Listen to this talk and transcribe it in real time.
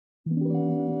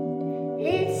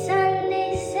It's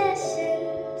Sunday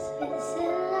sessions with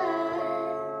Zilla.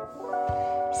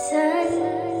 Sunday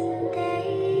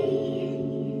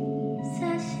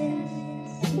sessions.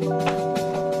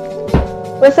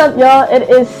 What's up, y'all? It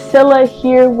is Scylla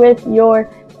here with your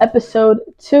episode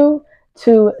 2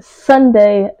 to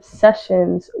Sunday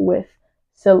Sessions with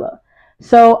Scylla.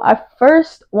 So I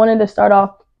first wanted to start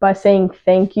off by saying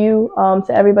thank you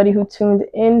to everybody who tuned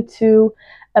into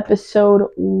episode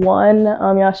 1.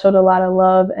 Y'all showed a lot of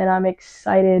love, and I'm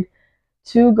excited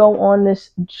to go on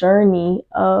this journey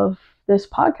of this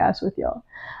podcast with y'all.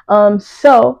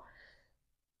 So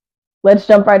let's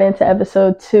jump right into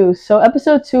episode 2. So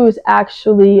episode 2 is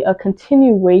actually a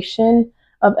continuation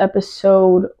of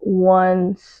episode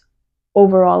 1's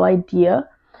overall idea,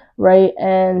 right?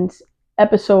 And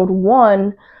episode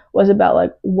 1 was about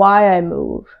like why I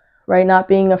move, right? Not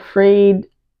being afraid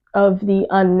of the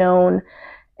unknown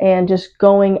and just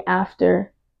going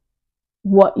after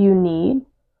what you need,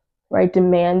 right?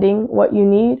 Demanding what you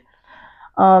need.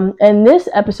 And this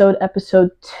episode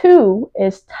 2,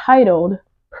 is titled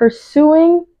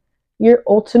Pursuing Your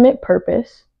Ultimate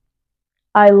Purpose.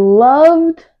 I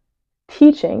loved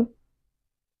teaching,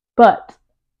 but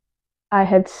I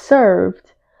had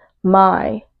served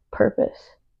my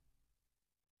purpose.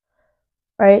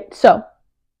 Right? So,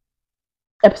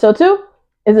 episode 2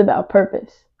 is about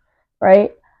purpose,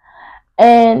 right?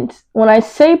 And when I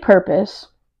say purpose,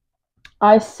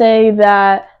 I say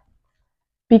that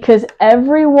because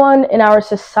everyone in our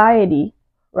society,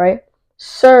 right,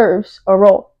 serves a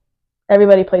role.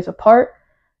 Everybody plays a part.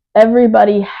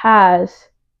 Everybody has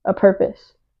a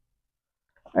purpose,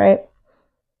 right?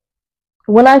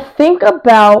 When I think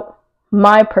about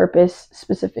my purpose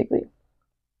specifically,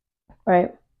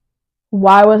 right,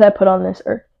 why was I put on this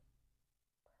earth?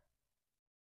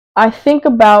 I think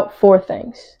about 4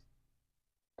 things.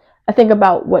 I think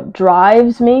about what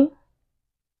drives me,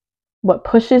 what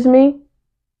pushes me.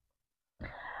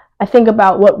 I think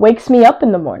about what wakes me up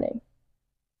in the morning.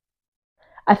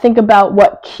 I think about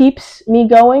what keeps me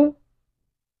going.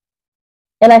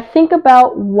 And I think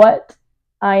about what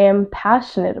I am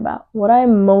passionate about, what I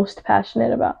am most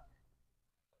passionate about.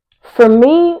 For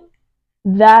me,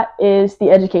 that is the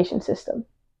education system.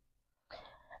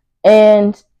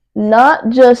 And not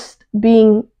just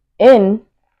being in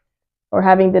or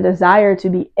having the desire to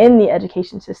be in the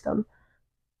education system,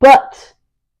 but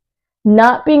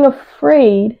not being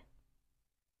afraid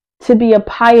to be a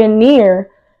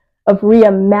pioneer of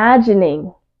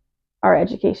reimagining our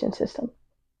education system,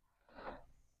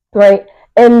 right?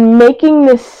 And making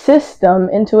this system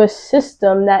into a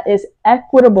system that is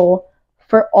equitable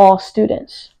for all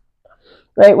students,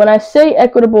 right? When I say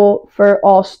equitable for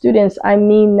all students, I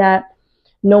mean that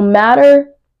no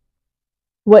matter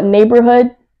what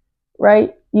neighborhood,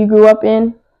 right, you grew up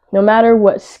in, no matter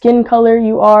what skin color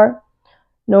you are,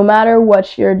 no matter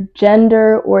what your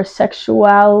gender or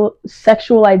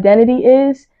sexual identity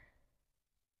is,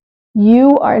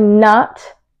 you are not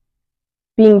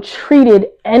being treated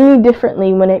any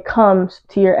differently when it comes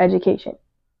to your education,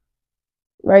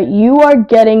 right? You are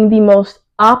getting the most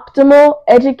optimal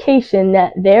education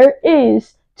that there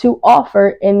is to offer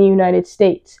in the United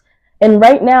States. And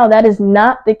right now, that is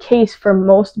not the case for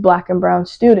most Black and brown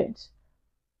students,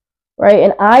 right?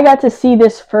 And I got to see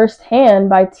this firsthand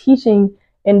by teaching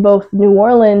in both New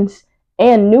Orleans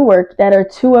and Newark, that are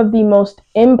 2 of the most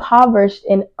impoverished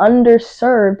and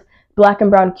underserved Black and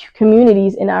brown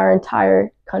communities in our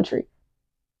entire country,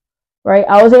 right?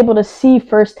 I was able to see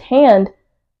firsthand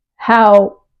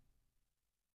how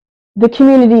the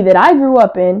community that I grew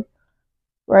up in,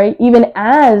 right, even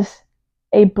as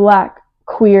a Black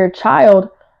queer child,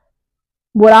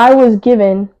 what I was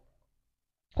given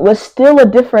was still a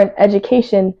different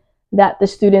education that the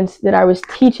students that I was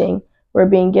teaching were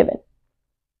being given,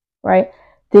 right?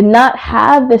 Did not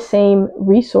have the same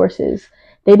resources.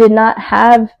 They did not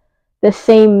have the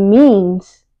same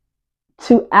means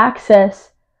to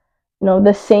access,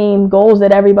 the same goals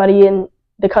that everybody in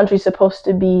the country is supposed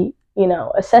to be,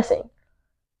 assessing,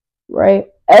 right?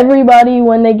 Everybody,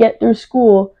 when they get through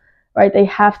school, right, they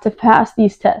have to pass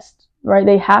these tests, right?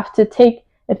 They have to take,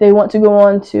 if they want to go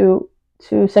on to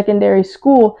secondary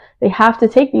school, they have to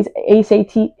take these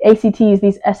ACTs,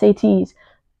 these SATs.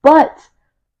 But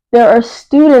there are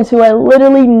students who are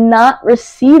literally not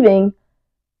receiving,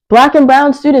 Black and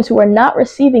brown students who are not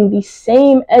receiving the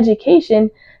same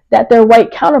education that their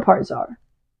white counterparts are,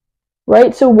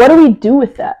 right? So what do we do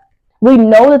with that? We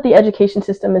know that the education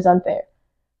system is unfair.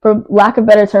 For lack of a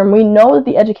better term, we know that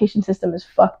the education system is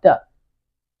fucked up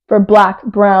for Black,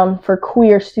 brown, for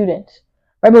queer students,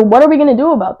 right? But what are we going to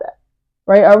do about that,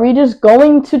 right? Are we just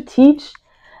going to teach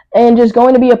and just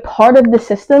going to be a part of the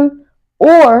system,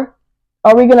 or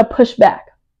are we going to push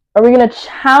back? Are we going to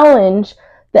challenge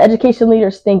the education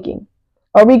leaders' thinking?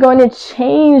 Are we going to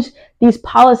change these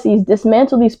policies,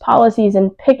 dismantle these policies,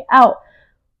 and pick out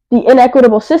the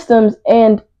inequitable systems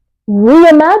and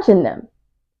reimagine them,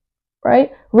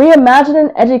 right? Reimagine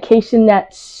an education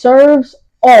that serves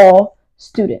all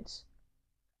students.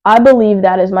 I believe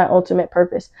that is my ultimate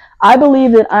purpose. I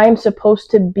believe that I am supposed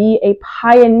to be a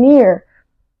pioneer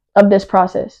of this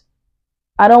process.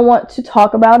 I don't want to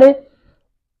talk about it,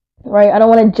 right? I don't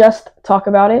want to just talk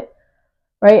about it,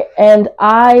 right? And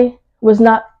I was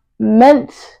not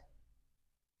meant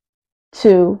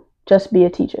to just be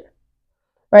a teacher,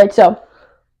 right? So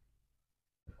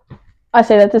I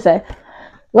say that to say,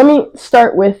 let me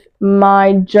start with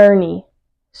my journey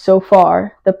so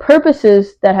far, the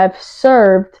purposes that have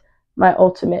served my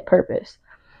ultimate purpose.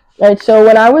 Right? So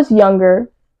when I was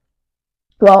younger,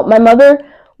 well, my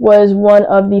mother was one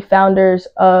of the founders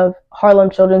of Harlem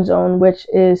Children's Zone, which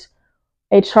is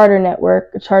a charter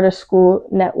network, a charter school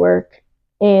network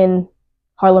in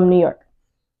Harlem, New York.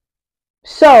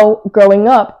 So growing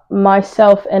up,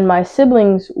 myself and my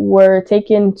siblings were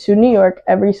taken to New York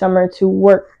every summer to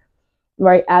work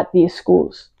right at these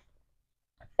schools.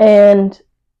 And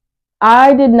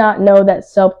I did not know that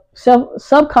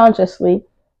subconsciously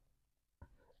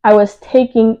I was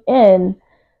taking in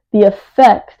the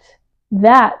effect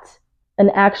that an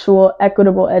actual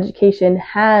equitable education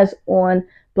has on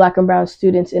Black and brown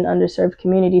students in underserved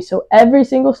communities. So every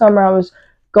single summer I was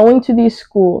going to these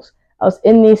schools, I was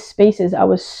in these spaces, I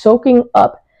was soaking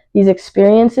up these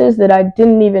experiences that I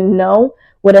didn't even know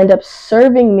would end up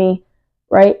serving me,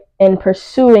 right, in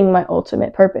pursuing my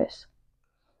ultimate purpose.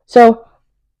 So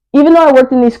even though I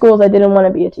worked in these schools, I didn't want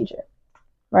to be a teacher,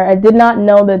 right? I did not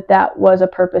know that that was a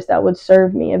purpose that would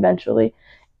serve me eventually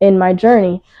in my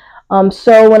journey.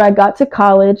 So when I got to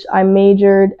college, I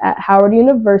majored at Howard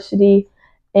University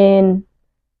in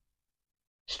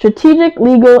strategic,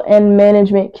 legal, and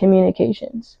management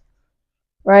communications,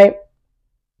 right?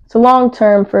 It's a long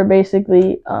term for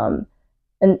basically an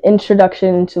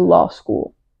introduction to law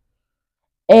school.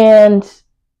 And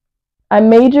I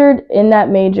majored in that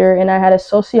major, and I had a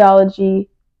sociology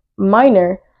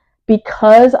minor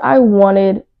because I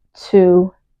wanted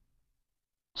to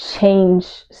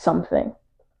change something,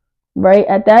 right?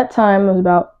 At that time, I was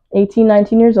about 18,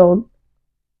 19 years old.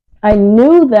 I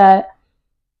knew that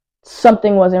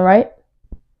something wasn't right.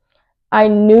 I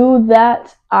knew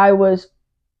that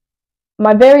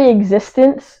my very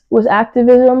existence was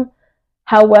activism.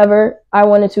 However, I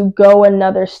wanted to go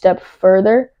another step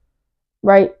further,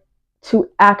 right? To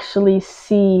actually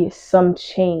see some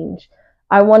change.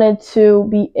 I wanted to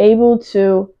be able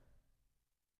to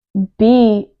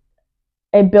be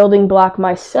a building block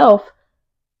myself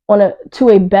to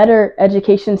a better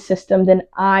education system than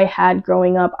I had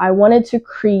growing up. I wanted to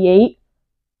create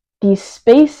these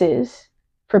spaces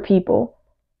for people,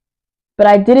 but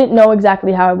I didn't know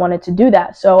exactly how I wanted to do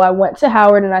that. So I went to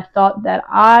Howard, and I thought that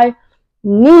I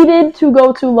needed to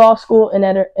go to law school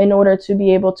in order to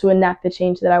be able to enact the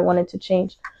change that I wanted to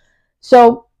change.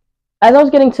 So as I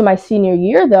was getting to my senior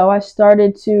year, though, I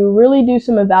started to really do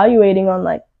some evaluating on,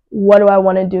 like, what do I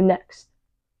want to do next?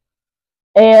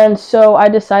 And so I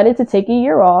decided to take a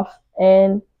year off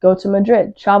and go to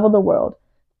Madrid, travel the world,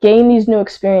 gain these new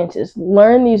experiences,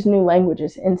 learn these new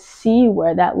languages, and see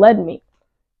where that led me.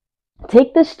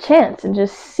 Take this chance and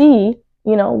just see,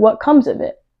 what comes of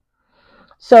it.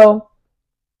 So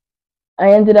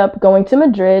I ended up going to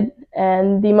Madrid,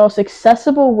 and the most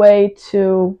accessible way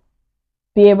to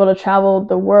be able to travel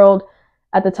the world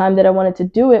at the time that I wanted to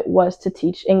do it was to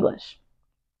teach English.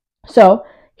 So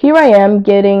here I am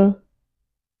getting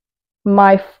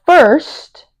my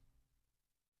first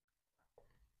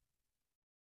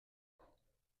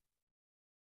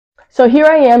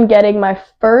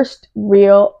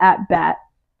real at bat,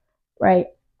 right,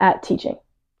 at teaching.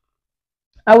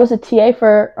 I was a TA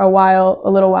for a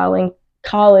little while in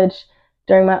college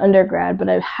during my undergrad, but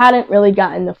I hadn't really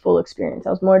gotten the full experience.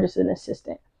 I was more just an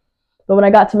assistant. But when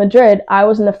I got to Madrid, I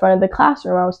was in the front of the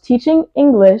classroom. I was teaching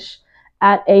English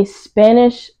at a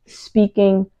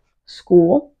Spanish-speaking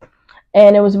school,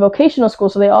 and it was a vocational school,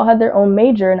 so they all had their own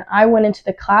major, and I went into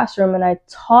the classroom and I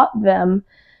taught them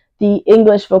the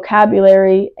English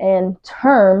vocabulary and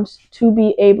terms to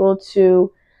be able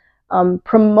to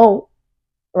promote,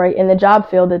 right, in the job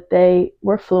field, that they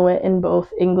were fluent in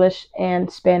both English and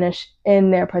Spanish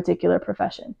in their particular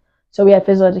profession. So we had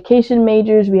physical education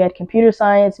majors, we had computer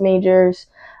science majors,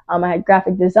 I had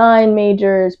graphic design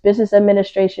majors, business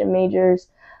administration majors.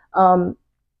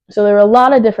 So there were a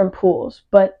lot of different pools,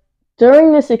 but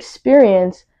during this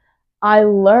experience, I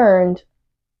learned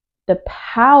the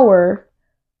power,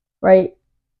 right,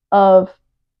 of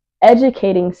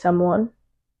educating someone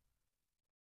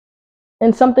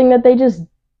in something that they just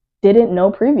didn't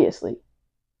know previously,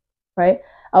 right?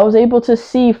 I was able to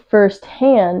see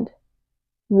firsthand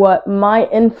what my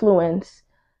influence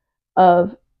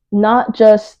of not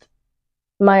just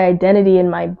my identity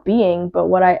and my being, but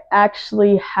what I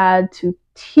actually had to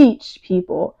teach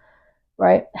people,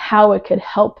 right? How it could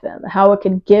help them, how it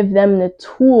could give them the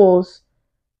tools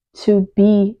to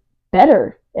be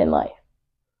better in life.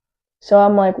 So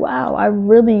I'm like, wow, I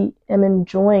really am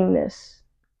enjoying this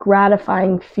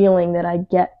gratifying feeling that I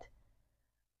get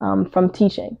from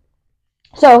teaching.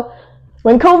 So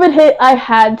when COVID hit, I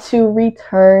had to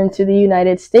return to the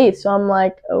United States. So I'm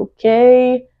like,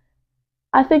 okay,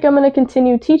 I think I'm going to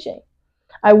continue teaching.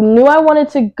 I knew I wanted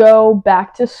to go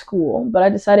back to school, but I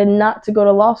decided not to go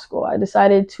to law school. I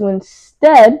decided to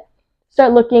instead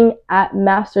start looking at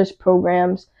master's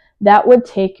programs that would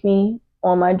take me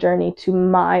on my journey to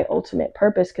my ultimate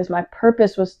purpose, because my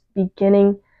purpose was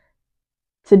beginning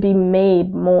to be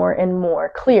made more and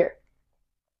more clear.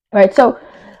 Right, so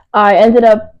I ended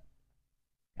up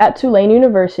at Tulane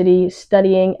University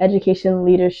studying education,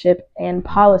 leadership, and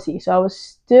policy. So I was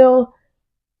still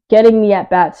getting the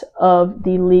at-bats of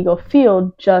the legal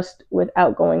field, just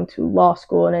without going to law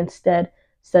school, and instead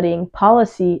studying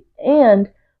policy and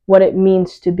what it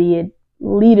means to be a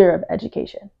leader of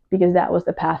education, because that was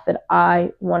the path that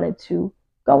I wanted to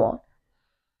go on.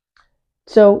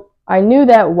 So I knew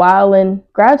that while in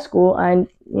grad school, I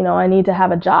need to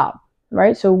have a job,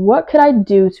 right? So what could I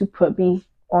do to put me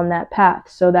on that path?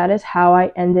 So that is how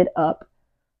I ended up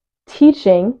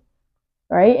teaching,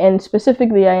 right? And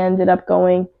specifically, I ended up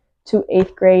going to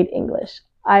 8th grade English.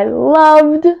 I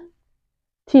loved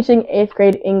teaching 8th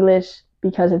grade English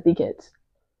because of the kids.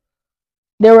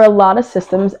 There were a lot of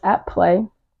systems at play,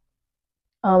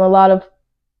 a lot of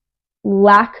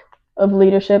lack of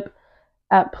leadership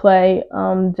at play,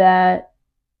 and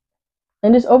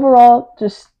just overall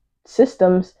just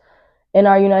systems in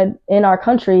our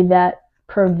country that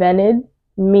prevented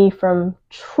me from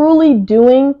truly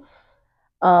doing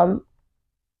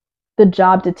the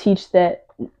job to teach that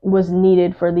was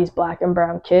needed for these Black and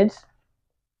brown kids.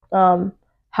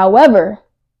 However,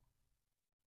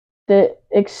 the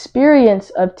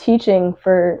experience of teaching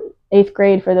for 8th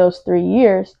grade for those 3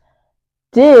 years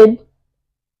did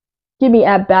give me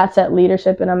at-bats at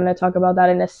leadership, and I'm going to talk about that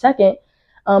in a second.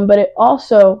 But it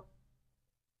also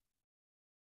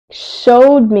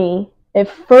showed me, it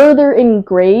further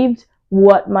engraved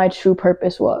what my true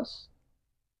purpose was.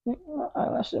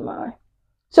 Eyelash in my eye.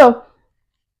 So,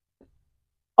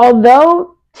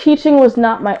 although teaching was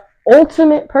not my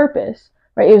ultimate purpose,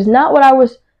 right? It was not what I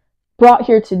was brought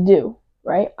here to do,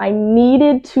 right? I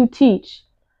needed to teach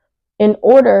in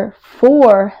order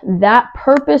for that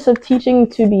purpose of teaching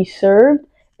to be served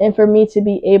and for me to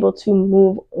be able to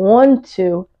move on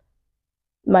to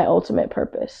my ultimate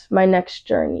purpose, my next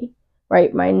journey,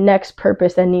 right? My next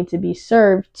purpose that needs to be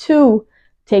served to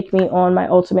take me on my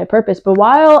ultimate purpose. But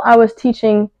while I was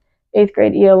teaching 8th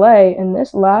grade ELA, and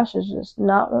this lash is just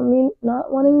not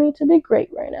wanting me to be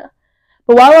great right now.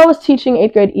 But while I was teaching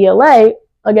 8th grade ELA,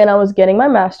 again, I was getting my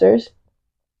master's,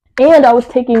 and I was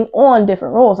taking on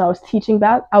different roles. I was coaching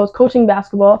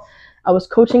basketball, I was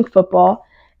coaching football,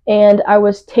 and I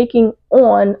was taking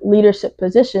on leadership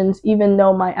positions, even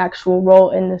though my actual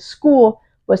role in the school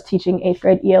was teaching 8th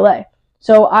grade ELA.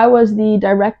 So I was the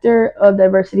director of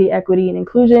diversity, equity, and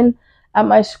inclusion at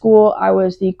my school. I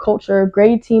was the culture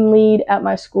grade team lead at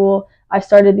my school. I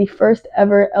started the first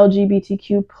ever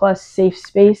LGBTQ plus safe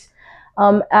space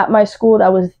at my school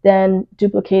that was then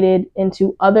duplicated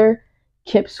into other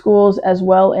KIPP schools as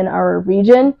well in our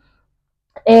region.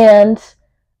 And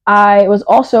I was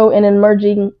also in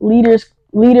emerging leader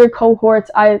cohorts.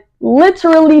 I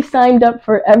literally signed up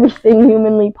for everything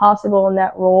humanly possible in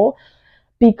that role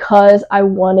because I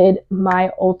wanted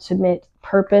my ultimate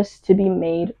purpose to be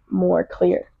made more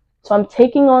clear. So I'm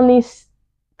taking on these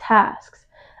tasks.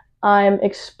 I'm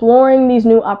exploring these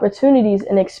new opportunities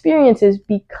and experiences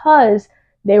because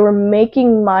they were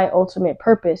making my ultimate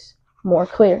purpose more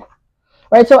clear.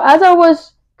 Right? So as I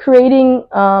was creating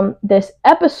this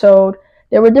episode,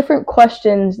 there were different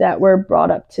questions that were brought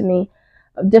up to me,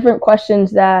 different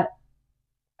questions that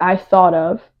I thought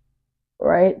of,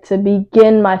 right, to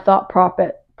begin my thought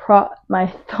process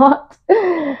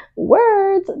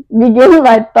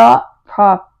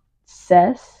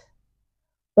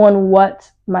on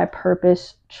what my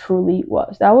purpose truly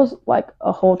was. That was like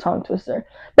a whole tongue twister.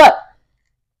 But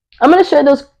I'm going to share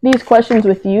these questions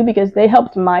with you because they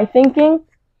helped my thinking.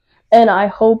 And I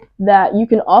hope that you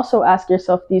can also ask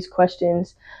yourself these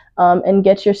questions and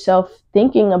get yourself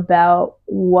thinking about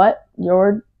what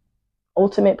your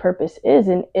ultimate purpose is,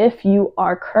 and if you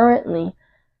are currently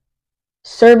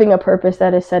serving a purpose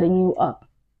that is setting you up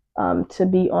to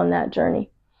be on that journey.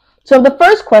 So the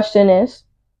first question is,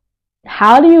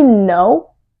 how do you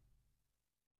know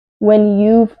when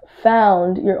you've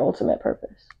found your ultimate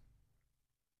purpose?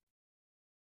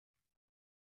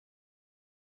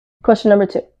 Question number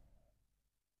 2.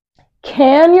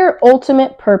 Can your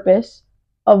ultimate purpose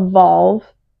evolve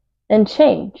and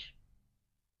change?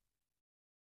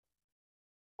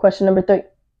 Question number 3.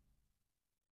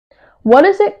 What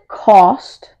does it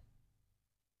cost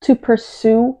to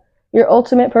pursue your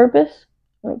ultimate purpose?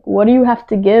 Like, what do you have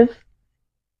to give,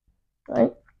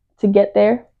 right, to get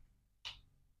there?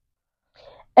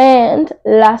 And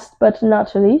last but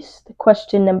not least,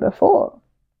 question number 4.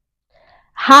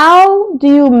 How do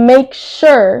you make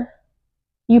sure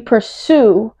you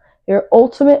pursue your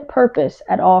ultimate purpose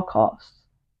at all costs?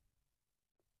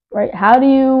 Right? How do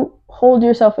you hold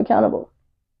yourself accountable?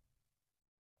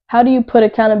 How do you put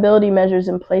accountability measures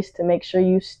in place to make sure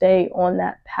you stay on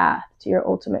that path to your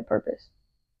ultimate purpose?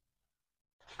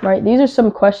 Right? These are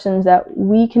some questions that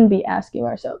we can be asking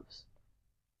ourselves.